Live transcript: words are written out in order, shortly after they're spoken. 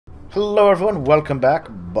Hello everyone, welcome back.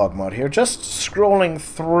 BogMod here, just scrolling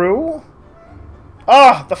through.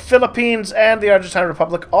 Ah, the Philippines and the Argentine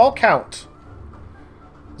Republic all count.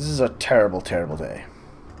 This is a terrible, terrible day.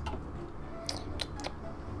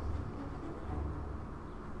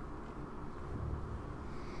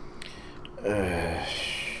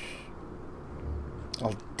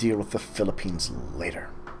 I'll deal with the Philippines later.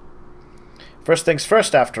 First things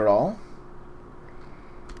first, after all.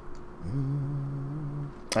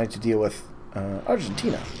 I need to deal with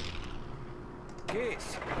Argentina.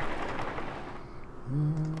 Yes.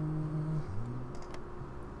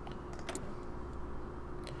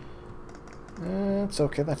 It's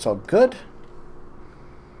okay, that's all good.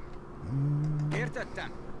 I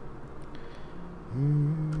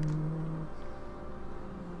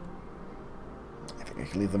think I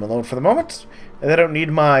can leave them alone for the moment. They don't need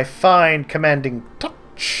my fine commanding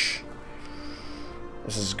touch.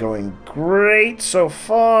 This is going great so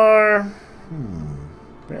far.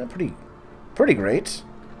 Yeah, pretty great.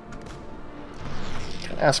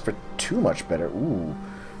 Can't ask for too much better. Ooh,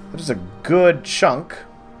 that is a good chunk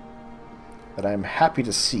that I'm happy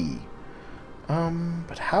to see.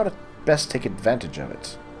 But how to best take advantage of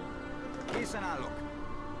it?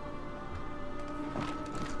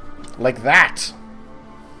 Like that.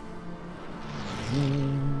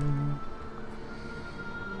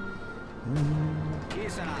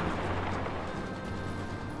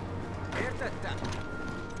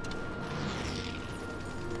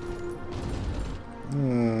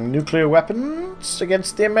 Nuclear weapons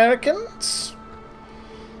against the Americans?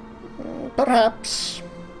 Perhaps.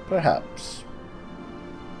 Perhaps.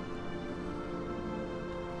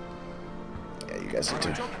 Yeah, you guys need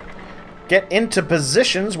to get into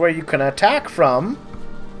positions where you can attack from.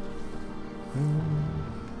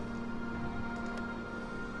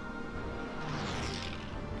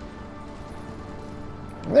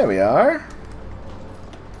 There we are.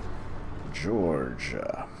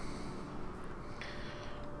 Georgia.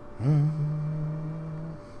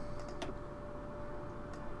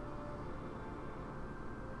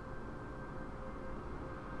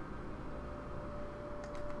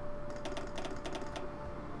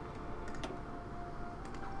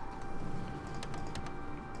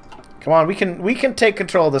 Come on, we can take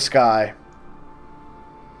control of the sky.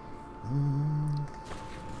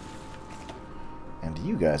 And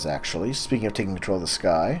you guys, actually, speaking of taking control of the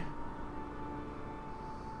sky.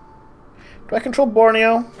 Do I control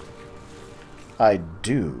Borneo? I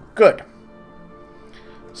do. Good.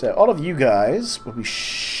 So all of you guys will be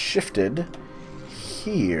shifted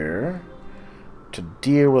here to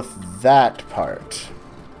deal with that part.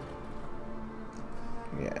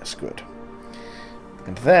 Yes, good.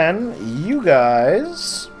 And then you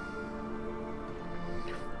guys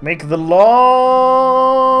make the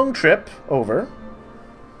long trip over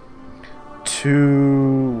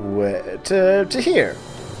to here.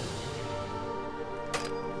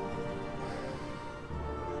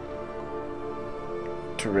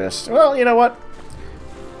 Tourist. Well, you know what?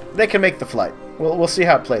 They can make the flight. We'll see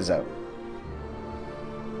how it plays out.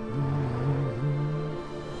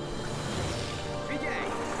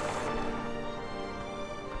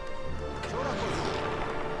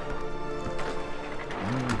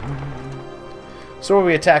 So what are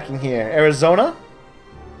we attacking here? Arizona?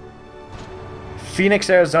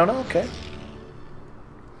 Phoenix, Arizona? Okay.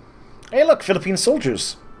 Hey look, Philippine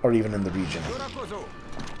soldiers are even in the region.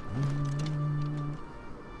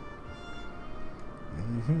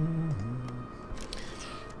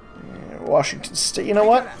 Washington State, you know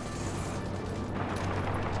what?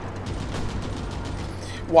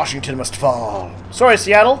 Washington must fall. Sorry,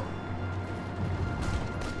 Seattle.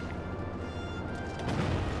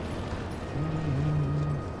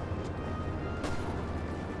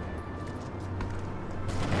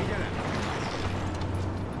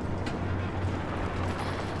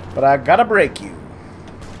 But I gotta break you.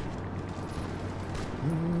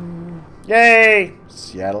 Yay!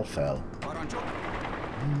 Seattle fell.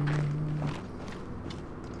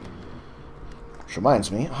 Which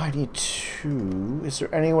reminds me, I need to... Is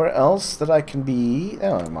there anywhere else that I can be?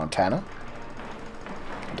 Oh, Montana.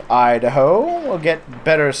 And Idaho will get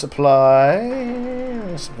better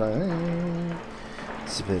supply. Supply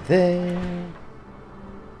there.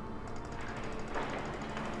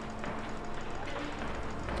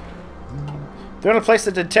 The only place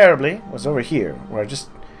that did terribly was over here, where I just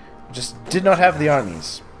did not have the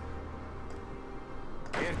armies.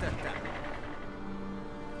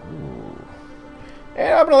 Ooh.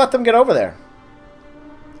 Yeah, I'm gonna let them get over there.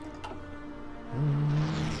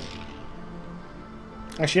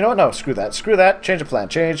 Actually, you know what? No, screw that. Screw that. Change of plan.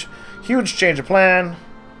 Huge change of plan.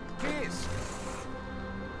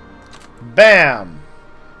 Bam!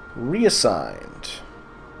 Reassigned.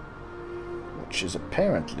 Which is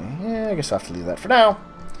apparently... Yeah, I guess I'll have to leave that for now.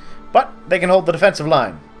 But they can hold the defensive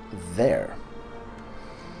line. There.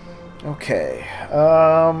 Okay.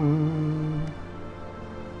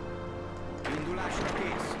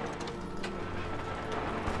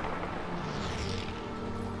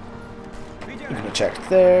 You can attack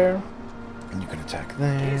there. And you can attack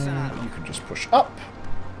there. You can just push up.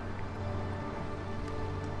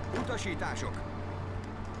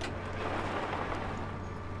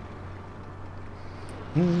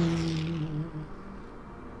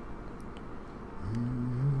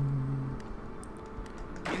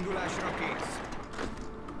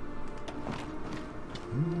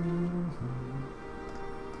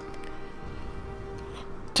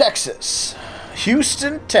 Texas.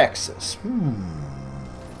 Houston, Texas.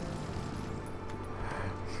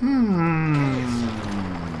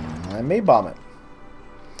 I may bomb it.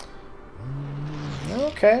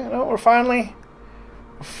 Okay, no, we're finally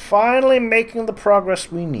making the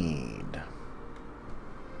progress we need.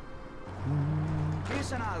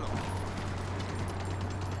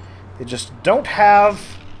 They just don't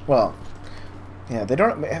have, well, yeah, they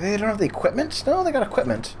don't have the equipment? No, they got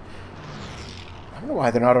equipment. I don't know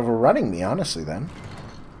why they're not overrunning me, honestly, then.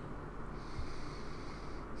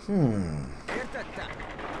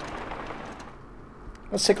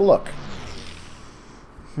 Let's take a look.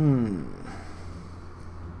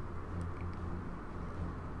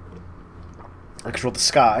 I control the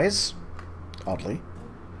skies. Oddly.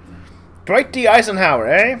 Dwight D. Eisenhower,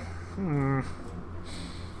 eh? Alright,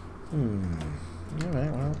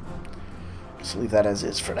 well. Let's leave that as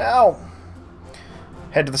is for now.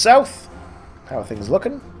 Head to the south. How are things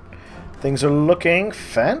looking? Things are looking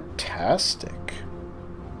fantastic.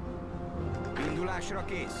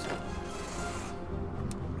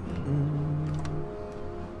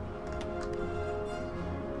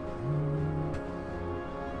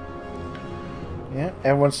 Yeah,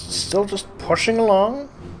 everyone's still just pushing along.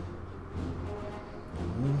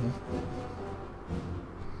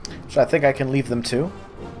 So I think I can leave them too.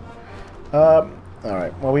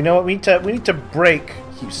 Alright, well we know what we need to break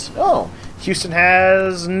Houston. Oh, Houston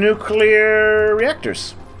has nuclear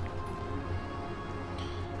reactors.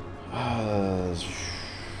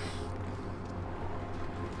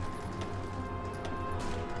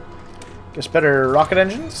 Guess better rocket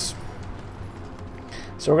engines.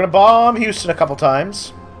 So we're gonna bomb Houston a couple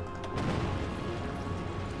times.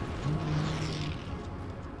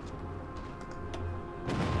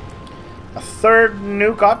 A third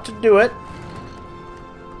nuke ought to do it.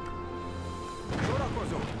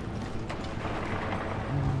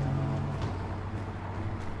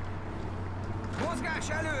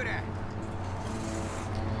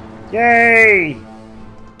 Yay!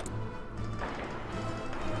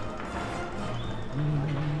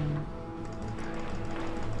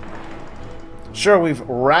 Sure, we've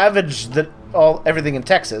ravaged everything in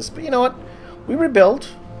Texas, but you know what? We rebuild.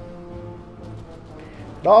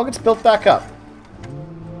 It all gets built back up.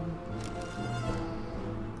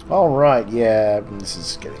 Alright, yeah, this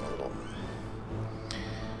is getting a little...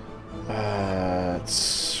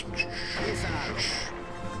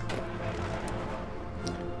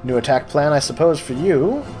 New attack plan, I suppose, for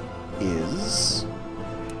you is...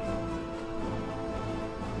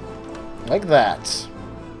 like that.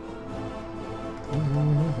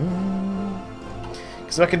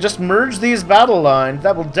 Because if I can just merge these battle lines,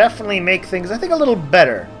 that will definitely make things, I think, a little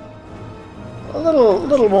better. A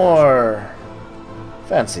little more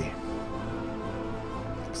fancy.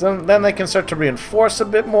 Because then they can start to reinforce a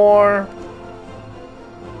bit more.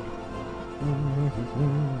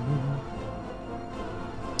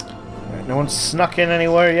 Alright, no one's snuck in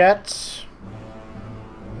anywhere yet.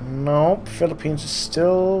 Nope, Philippines is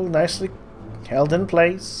still nicely held in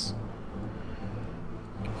place.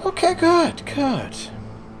 Okay, good, good.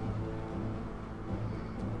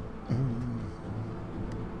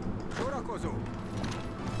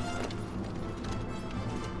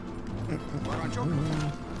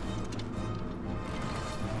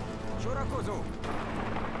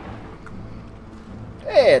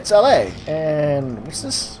 Hey, it's LA. And what's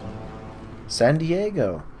this? San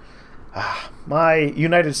Diego. Ah, my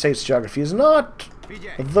United States geography is not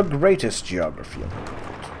the greatest geography in the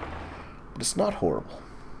world. But it's not horrible.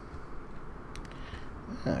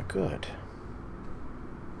 Ah, good.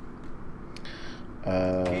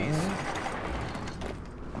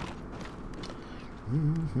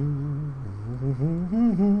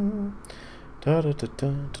 Da da da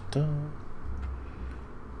da da.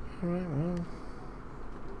 Alright, well.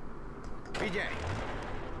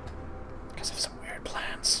 Guess I have some weird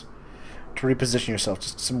plans. to reposition yourself.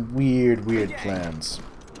 Just some weird plans.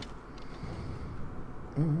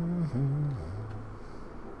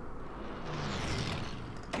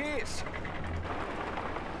 Kész!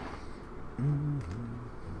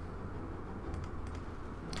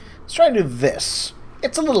 Let's try and do this.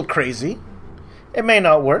 It's a little crazy. It may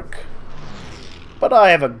not work, but I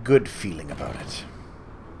have a good feeling about it.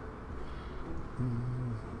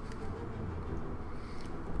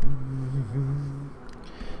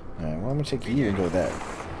 Alright, well, I'm going to take you and go there.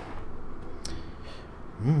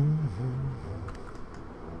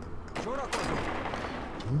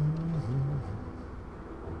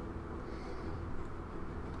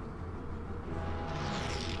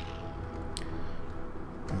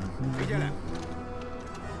 Figyelem!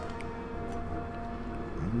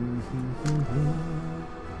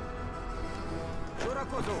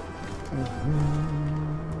 Sorakozó!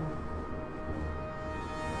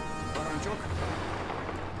 Parancsok!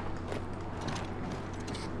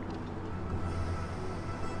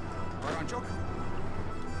 Parancsok!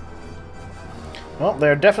 Well,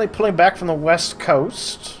 they're definitely pulling back from the west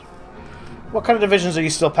coast. What kind of divisions are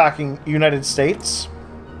you still packing, United States?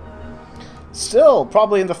 Still,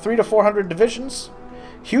 probably in the 300 to 400 divisions.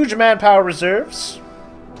 Huge manpower reserves.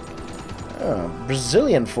 Oh,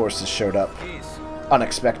 Brazilian forces showed up.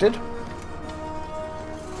 Unexpected.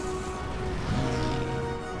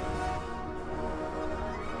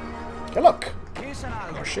 Okay, look.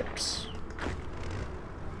 More ships.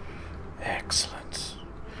 Excellent.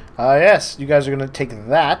 Yes, you guys are going to take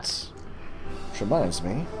that. Which reminds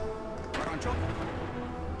me.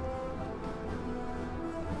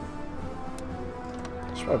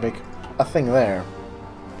 Should probably make a thing there.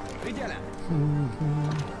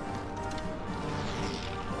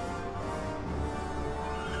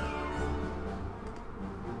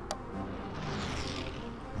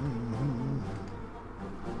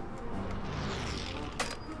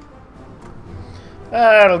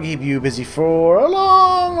 That'll keep you busy for a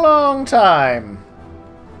long time.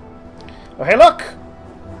 Oh, hey, look!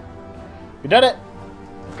 We did it!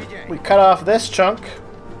 We cut off this chunk.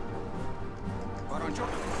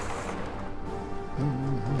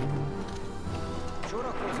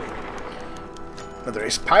 Another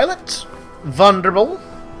ace pilot. Wunderbar.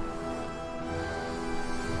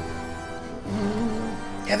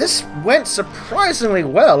 Yeah, this went surprisingly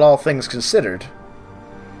well, all things considered.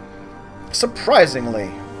 Surprisingly.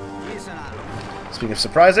 Speaking of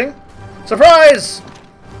surprising, surprise!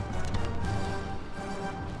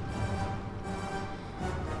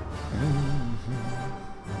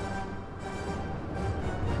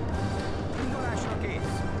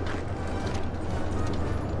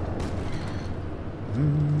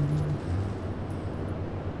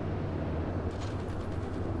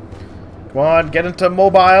 Come on, get into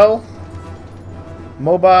mobile.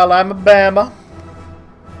 Mobile, I'm a Bama.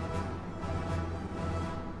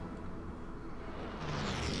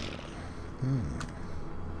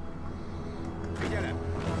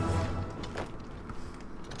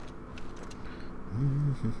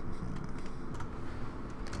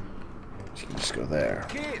 You can just go there.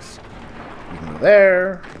 You can go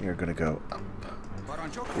there. You're gonna go up.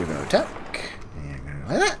 You're gonna attack. And you're gonna go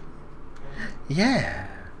like that. Yeah.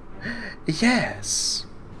 Yes.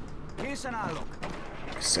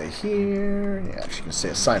 Say here. Yeah, actually, can say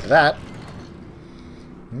assign to that.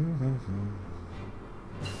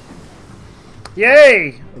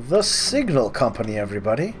 Yay! The Signal Company,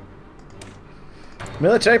 everybody.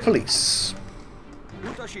 Military police.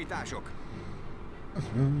 Utasítások.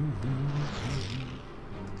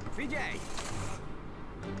 Figyelj!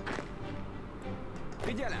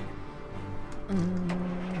 Figyelem!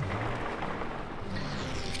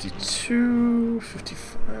 52,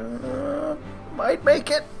 55, might make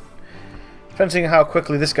it. Depending on how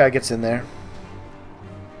quickly this guy gets in there.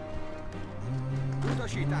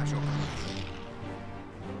 Utasítások.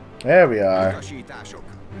 There we are. Utasítások.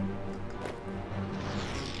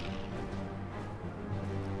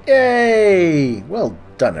 Yay! Well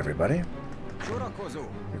done, everybody. Sorakozó.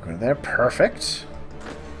 You're going there. Perfect.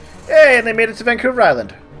 Yay! And they made it to Vancouver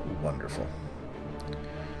Island. Wonderful.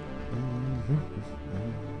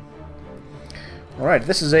 Alright,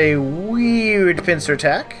 this is a weird pincer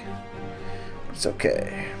attack. It's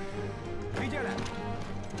okay. Figyelem!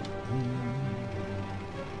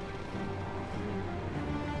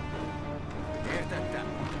 Értettem.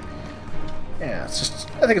 Yeah, it's just...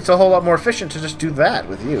 I think it's a whole lot more efficient to just do that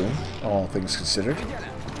with you, all things considered.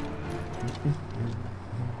 Figyelem!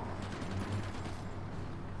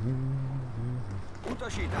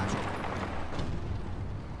 Utasítások.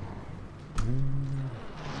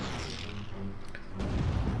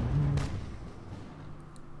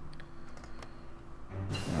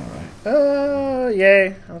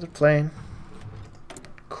 Yay. Another plane.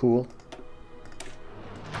 Cool.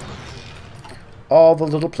 All the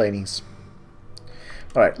little planies.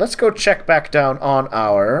 Alright, let's go check back down on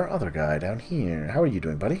our other guy down here. How are you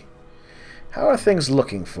doing, buddy? How are things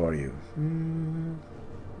looking for you?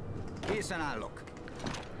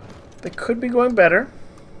 They could be going better.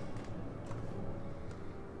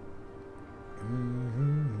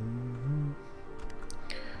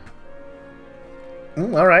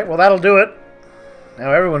 Alright, well that'll do it.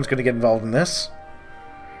 Now everyone's going to get involved in this.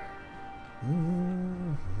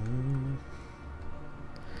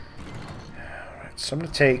 Alright, so I'm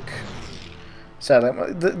going to take...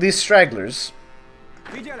 Sadly, these stragglers,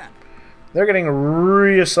 they're getting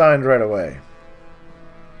reassigned right away.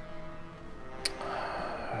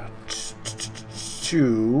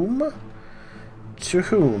 Tomb? To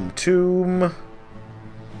whom? Tomb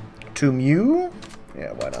you?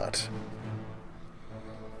 Yeah, why not?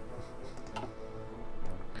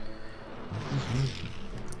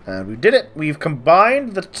 And we did it! We've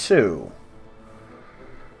combined the two.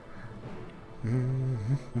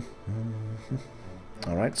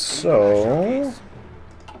 Alright, so... in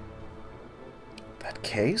that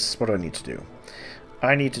case, what do I need to do?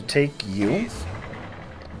 I need to take you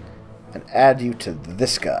and add you to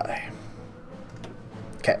this guy.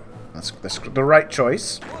 Okay, that's the right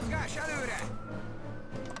choice.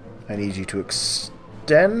 I need you to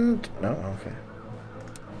extend... No, okay.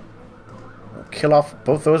 We'll kill off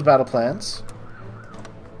both those battle plans.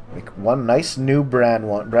 Make one nice new brand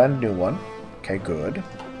new one. Okay, good.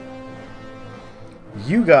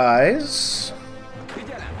 You guys...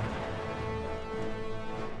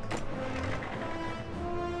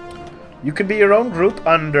 you can be your own group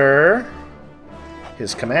under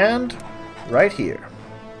his command right here.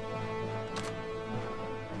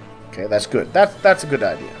 Okay, that's good. That's a good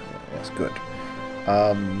idea. That's good.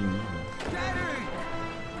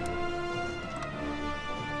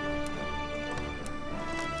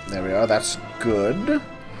 There we are. That's good.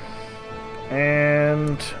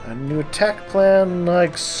 And a new attack plan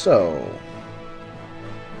like so.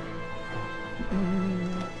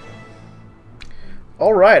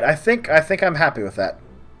 All right, I think I'm happy with that.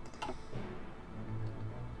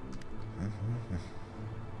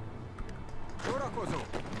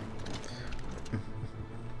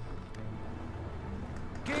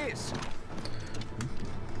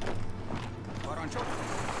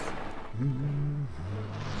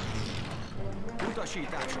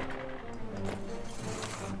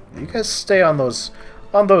 You guys stay on those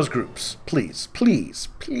groups, please, please,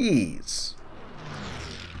 please.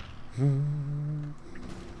 And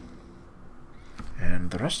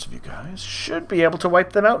the rest of you guys should be able to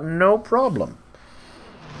wipe them out, no problem.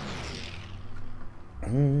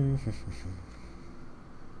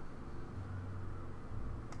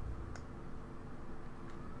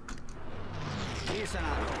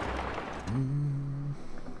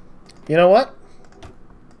 You know what?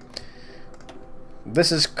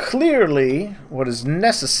 This is clearly what is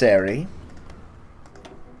necessary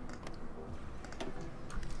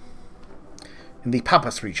in the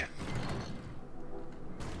Pampas region.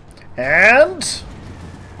 And...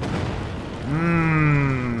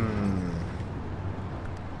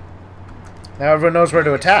 now everyone knows where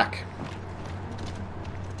to attack.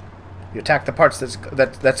 You attack the parts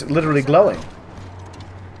that's literally glowing.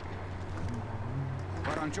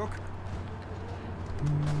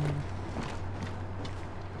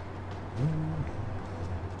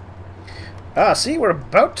 Ah, see, we're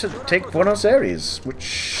about to take Buenos Aires, which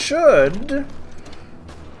should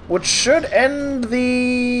end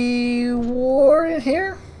the war in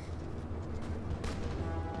here.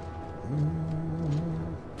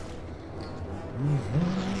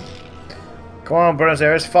 Come on, Buenos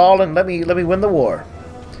Aires, fall and let me win the war.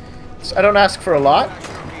 So I don't ask for a lot.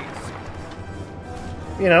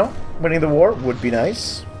 You know, winning the war would be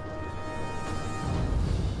nice.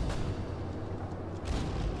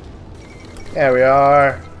 There we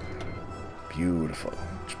are. Beautiful.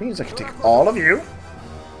 Which means I can take all of you.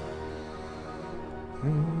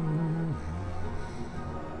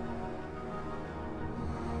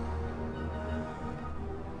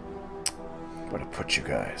 Where to put you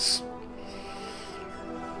guys?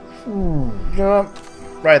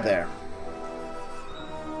 Right there.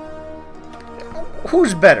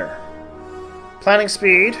 Who's better? Planning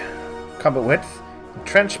speed, combat width,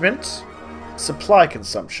 entrenchment, supply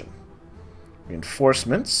consumption.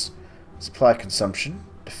 Reinforcements, supply consumption,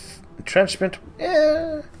 entrenchment,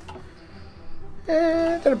 they're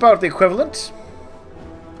about the equivalent.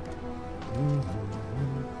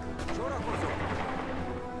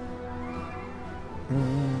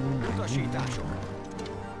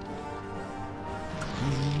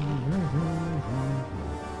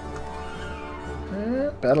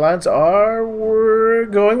 Battle lines were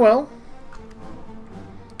going well.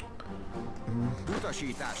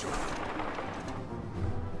 Utasítások.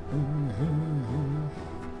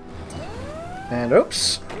 And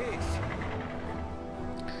oops. Kész.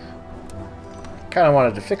 Kind of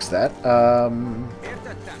wanted to fix that.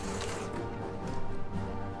 Értettem.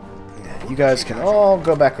 You guys can all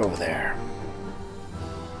go back over there.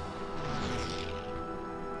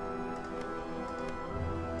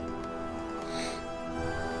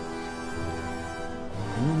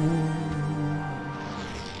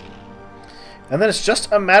 And then it's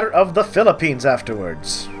just a matter of the Philippines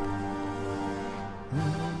afterwards.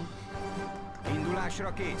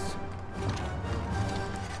 Indulásra kész.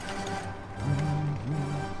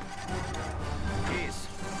 Kész.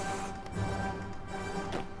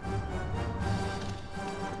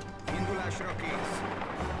 Indulásra kész.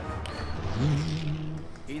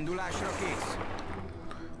 Indulásra kész.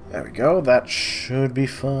 There we go. That should be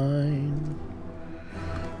fine.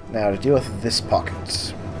 Now to deal with this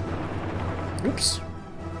pocket. Oops.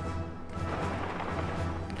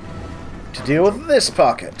 To deal with this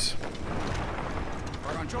pocket.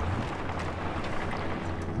 Parancsol.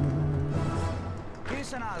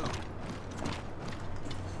 Készen állok.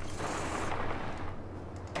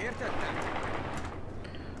 Értettem.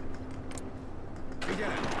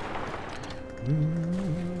 Figyelem.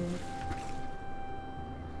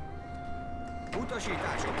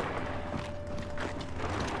 Utasítások.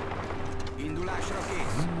 Indulásra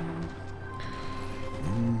kész.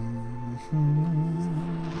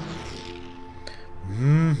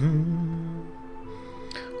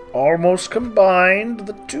 Almost combined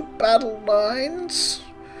the two battle lines.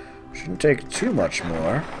 Shouldn't take too much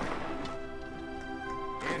more.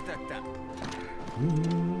 Értettem.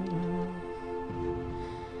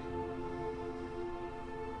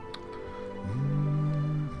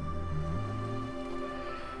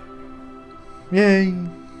 Yay.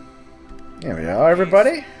 There we are,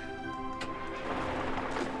 everybody.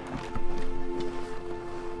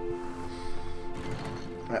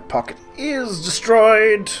 That pocket is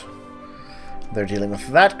destroyed. They're dealing with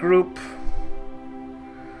that group.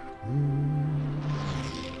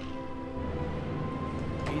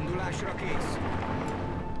 Indulásra kész.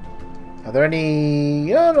 Are there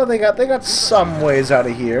any... Oh, no, they got some ways out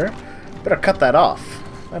of here. Better cut that off.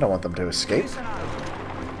 I don't want them to escape. Készen állok.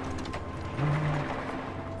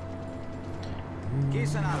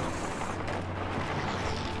 Készen állok.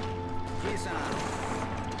 Készen állok.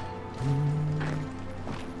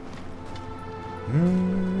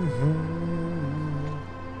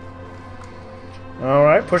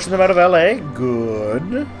 Alright, pushing them out of LA.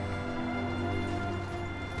 Good.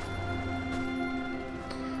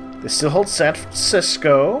 They still hold San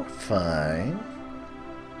Francisco. Fine.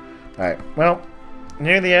 Alright, well,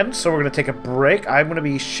 near the end, so we're going to take a break. I'm going to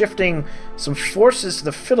be shifting some forces to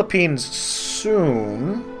the Philippines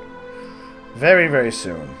soon. Very, very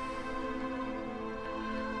soon.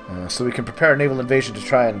 So we can prepare a naval invasion to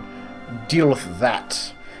try and deal with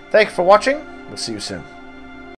that. Thank you for watching. We'll see you soon.